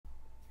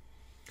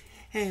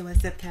Hey,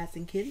 what's up, cats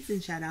and kittens?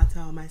 And shout out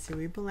to all my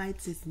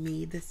cerebralites. It's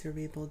me, the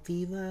Cerebral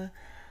Diva.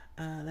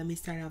 Let me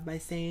start off by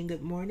saying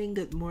good morning,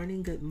 good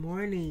morning, good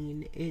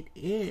morning. It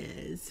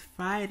is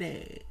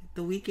Friday.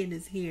 The weekend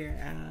is here.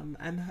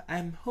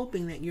 I'm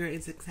hoping that you're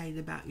as excited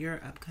about your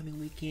upcoming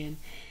weekend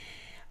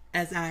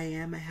as I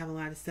am. I have a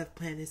lot of stuff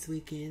planned this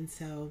weekend,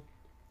 so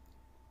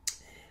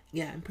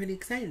yeah, I'm pretty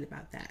excited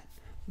about that.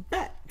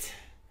 But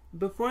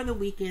before the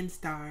weekend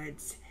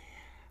starts,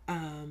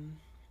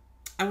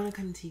 I want to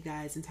come to you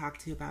guys and talk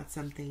to you about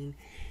something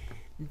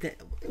that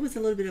it was a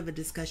little bit of a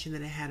discussion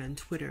that I had on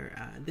Twitter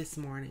this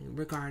morning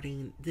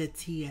regarding the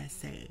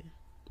TSA.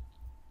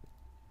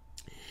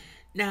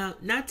 Now,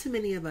 not too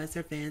many of us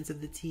are fans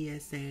of the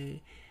TSA,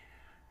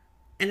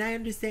 and I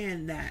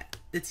understand that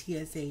the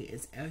TSA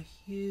is a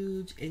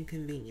huge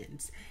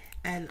inconvenience.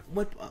 And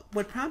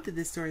what prompted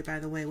this story, by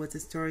the way, was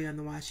a story on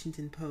the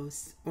Washington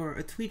Post, or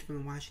a tweet from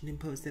the Washington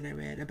Post that I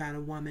read about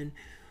a woman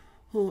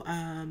who,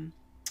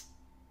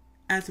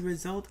 as a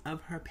result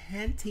of her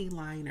panty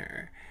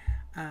liner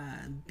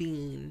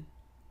being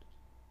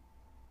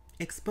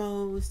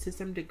exposed to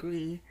some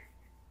degree,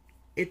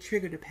 it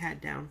triggered a pat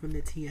down from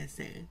the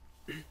TSA.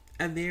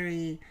 A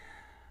very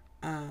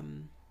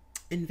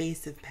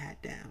invasive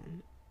pat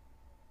down,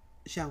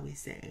 shall we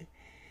say.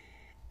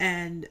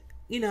 And,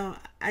 you know,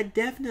 I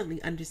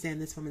definitely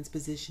understand this woman's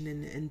position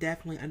and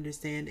definitely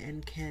understand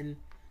and can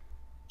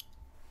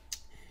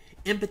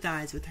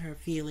empathize with her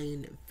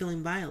feeling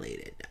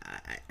violated.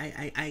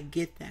 I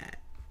get that.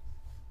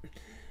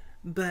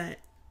 But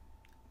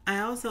I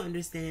also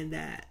understand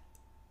that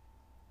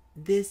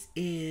this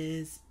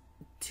is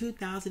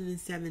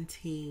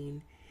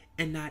 2017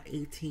 and not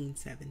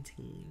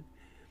 1817.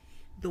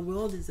 The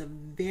world is a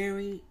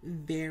very,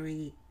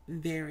 very,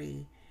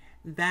 very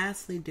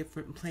vastly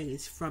different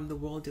place from the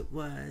world it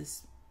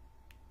was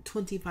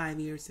 25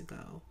 years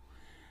ago.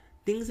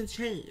 Things have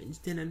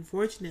changed, and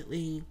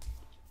unfortunately,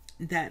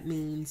 that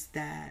means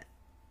that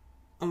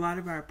a lot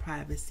of our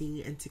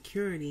privacy and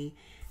security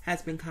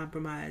has been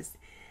compromised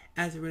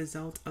as a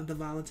result of the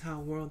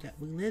volatile world that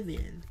we live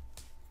in.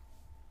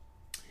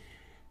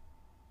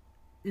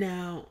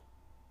 Now,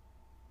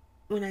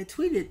 when I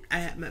tweeted,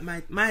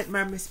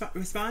 my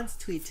response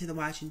tweet to the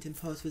Washington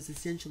Post was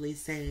essentially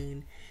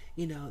saying,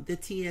 you know, the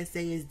TSA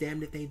is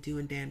damned if they do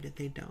and damned if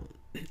they don't.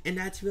 And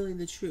that's really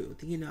the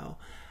truth, you know.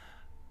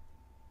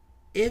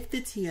 If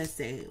the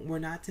TSA were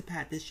not to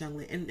pat this young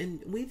lady,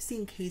 and we've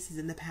seen cases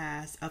in the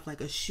past of like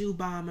a shoe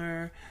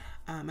bomber.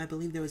 I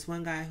believe there was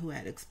one guy who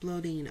had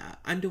exploding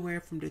underwear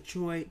from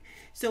Detroit.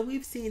 So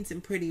we've seen some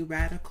pretty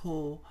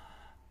radical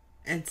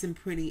and some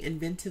pretty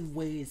inventive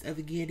ways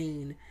of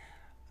getting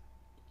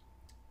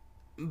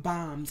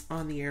bombs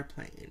on the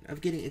airplane,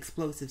 of getting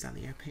explosives on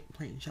the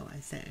airplane, shall I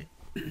say.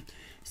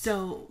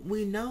 So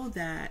we know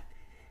that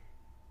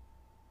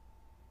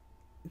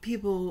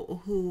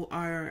people who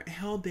are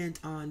hell-bent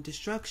on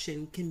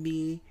destruction can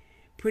be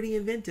pretty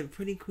inventive,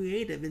 pretty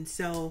creative. And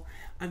so,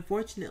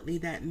 unfortunately,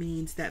 that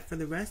means that for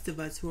the rest of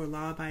us who are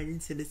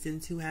law-abiding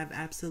citizens who have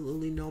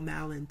absolutely no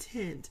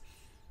malintent,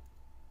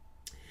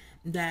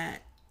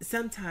 that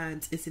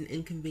sometimes it's an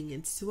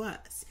inconvenience to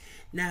us.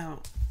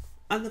 Now,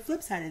 on the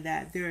flip side of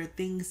that, there are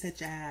things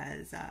such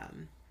as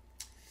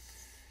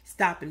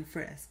stop and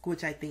frisk,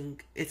 which I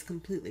think is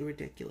completely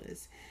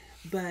ridiculous.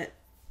 But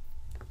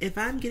if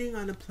I'm getting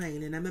on a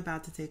plane and I'm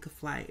about to take a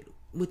flight,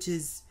 which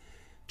is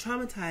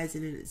traumatizing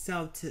in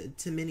itself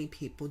to many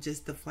people,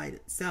 just the flight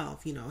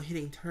itself, you know,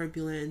 hitting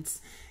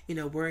turbulence, you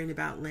know, worrying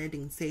about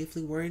landing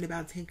safely, worrying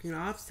about taking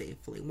off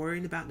safely,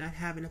 worrying about not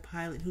having a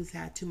pilot who's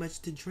had too much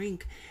to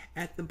drink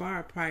at the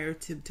bar prior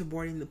to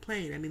boarding the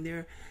plane. I mean,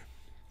 there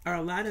are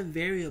a lot of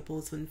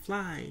variables when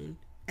flying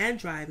and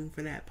driving,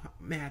 for that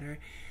matter,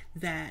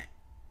 that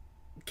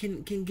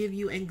can give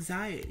you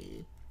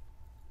anxiety.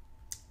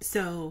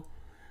 So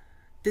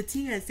the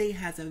TSA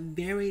has a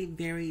very,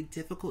 very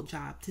difficult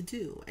job to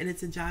do, and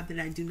it's a job that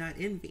I do not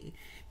envy,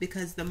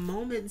 because the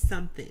moment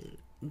something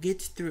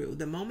gets through,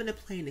 the moment a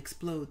plane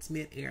explodes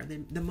mid-air,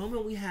 the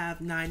moment we have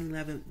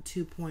 9/11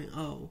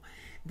 2.0,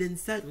 then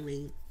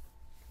suddenly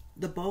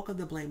the bulk of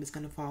the blame is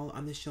going to fall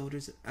on the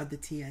shoulders of the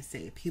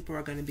TSA. People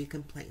are going to be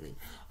complaining.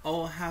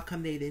 Oh, how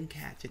come they didn't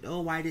catch it?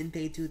 Oh, why didn't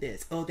they do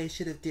this? Oh, they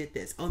should have did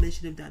this. Oh, they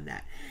should have done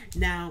that.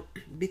 Now,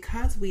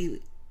 because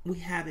we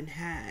haven't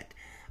had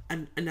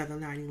another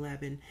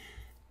 9/11,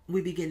 we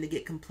begin to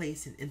get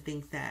complacent and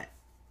think that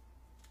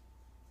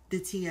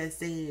the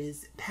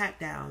TSA's pat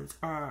downs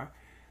are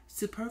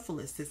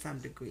superfluous to some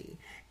degree.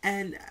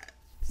 And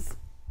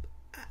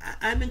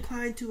I'm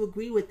inclined to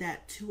agree with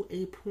that to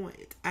a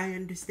point. I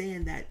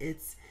understand that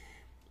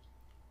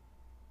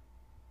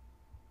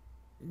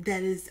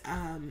that is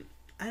I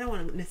don't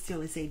want to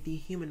necessarily say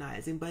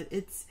dehumanizing, but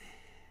it's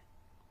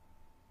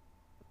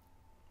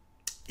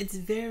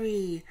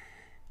very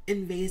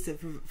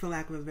invasive, for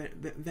lack of a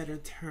better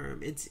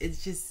term. It's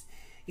just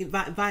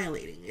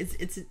violating.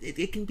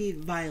 It can be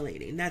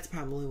violating. That's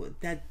probably what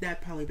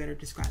that probably better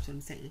describes what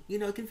I'm saying. You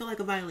know, it can feel like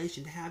a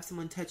violation to have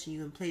someone touching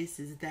you in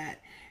places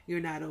that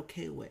you're not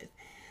okay with.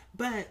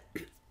 But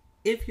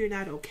if you're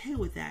not okay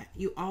with that,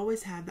 you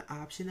always have the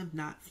option of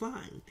not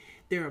flying.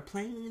 There are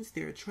planes,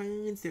 there are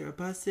trains, there are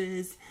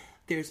buses,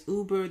 there's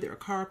Uber, there are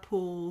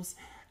carpools,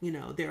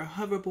 there are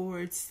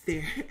hoverboards,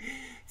 there are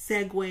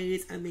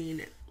segways. I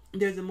mean,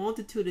 there's a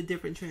multitude of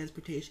different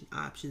transportation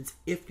options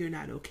if you're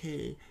not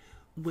okay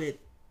with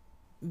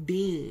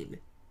being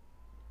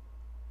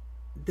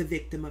the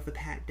victim of a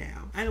pat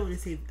down. I don't want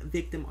to say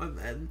victim of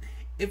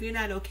if you're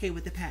not okay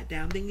with the pat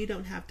down, then you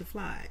don't have to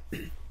fly.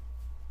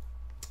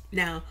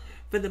 Now,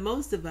 for the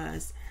most of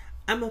us,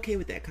 I'm okay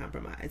with that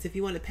compromise. If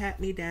you want to pat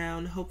me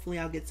down, hopefully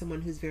I'll get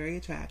someone who's very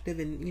attractive,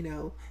 and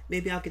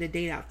maybe I'll get a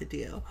date out the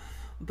deal.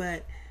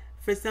 But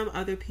for some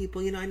other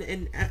people,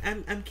 and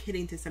I'm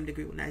kidding to some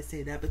degree when I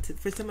say that, but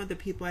for some other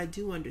people, I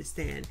do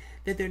understand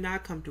that they're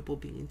not comfortable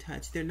being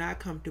touched. They're not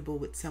comfortable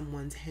with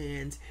someone's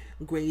hands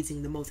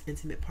grazing the most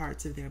intimate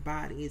parts of their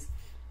bodies.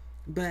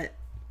 But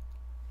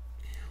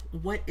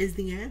what is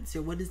the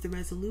answer? What is the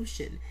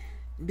resolution?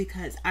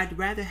 Because I'd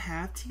rather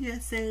have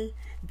TSA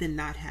than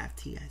not have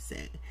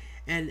TSA.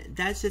 And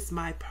that's just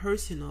my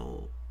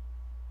personal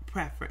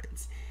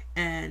preference.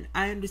 And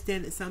I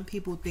understand that some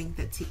people think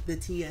that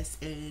the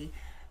TSA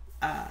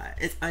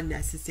is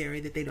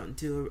unnecessary, that they don't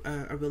do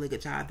a really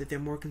good job, that they're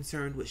more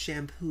concerned with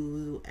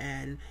shampoo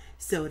and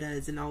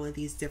sodas and all of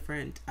these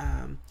different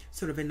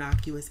sort of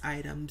innocuous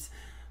items.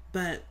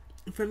 But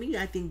for me,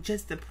 I think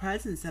just the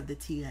presence of the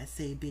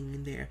TSA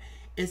being there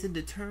is a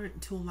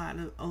deterrent to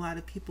a lot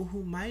of people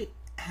who might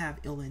have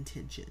ill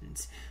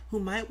intentions, who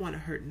might want to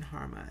hurt and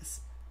harm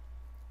us.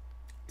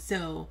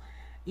 So,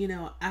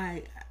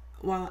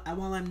 while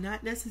I'm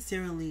not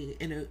necessarily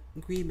in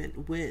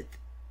agreement with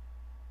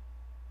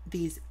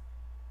these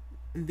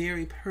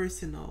very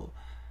personal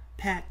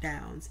pat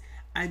downs,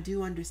 I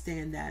do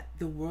understand that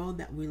the world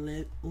that we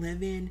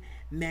live in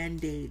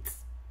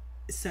mandates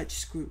such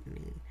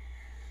scrutiny.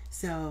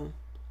 So,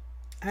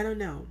 I don't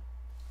know.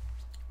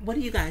 What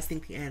do you guys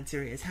think the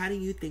answer is? How do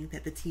you think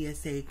that the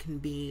TSA can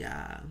be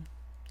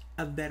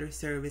of better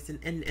service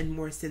and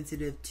more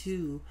sensitive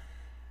to,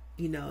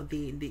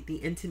 the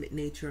intimate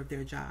nature of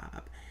their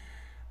job?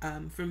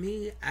 For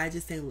me, I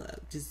just say,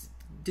 look, just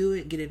do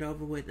it, get it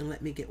over with, and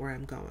let me get where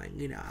I'm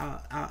going.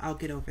 I'll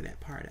get over that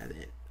part of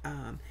it.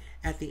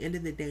 At the end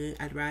of the day,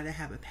 I'd rather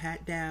have a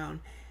pat down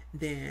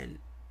than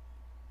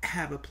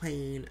have a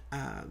plane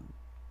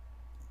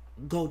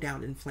go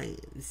down in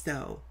flames.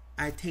 So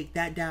I take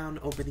that down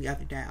over the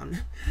other down.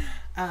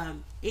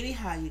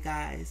 Anyhow, you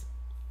guys,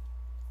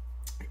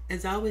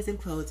 as always, in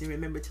closing,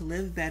 remember to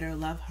live better,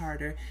 love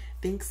harder,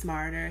 think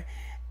smarter,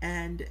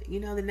 and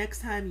the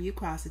next time you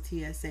cross a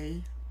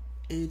TSA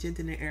agent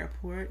in the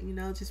airport,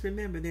 just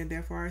remember they're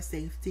there for our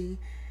safety,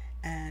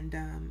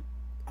 and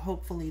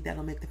hopefully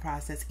that'll make the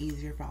process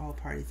easier for all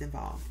parties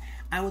involved.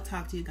 I will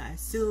talk to you guys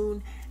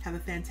soon. Have a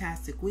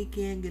fantastic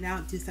weekend. Get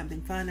out, do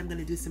something fun. I'm going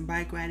to do some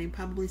bike riding,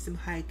 probably some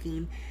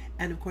hiking,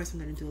 and of course I'm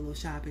going to do a little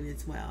shopping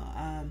as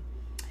well.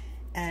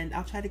 And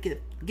I'll try to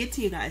get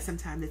to you guys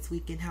sometime this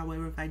weekend.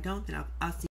 However, if I don't, then I'll see you.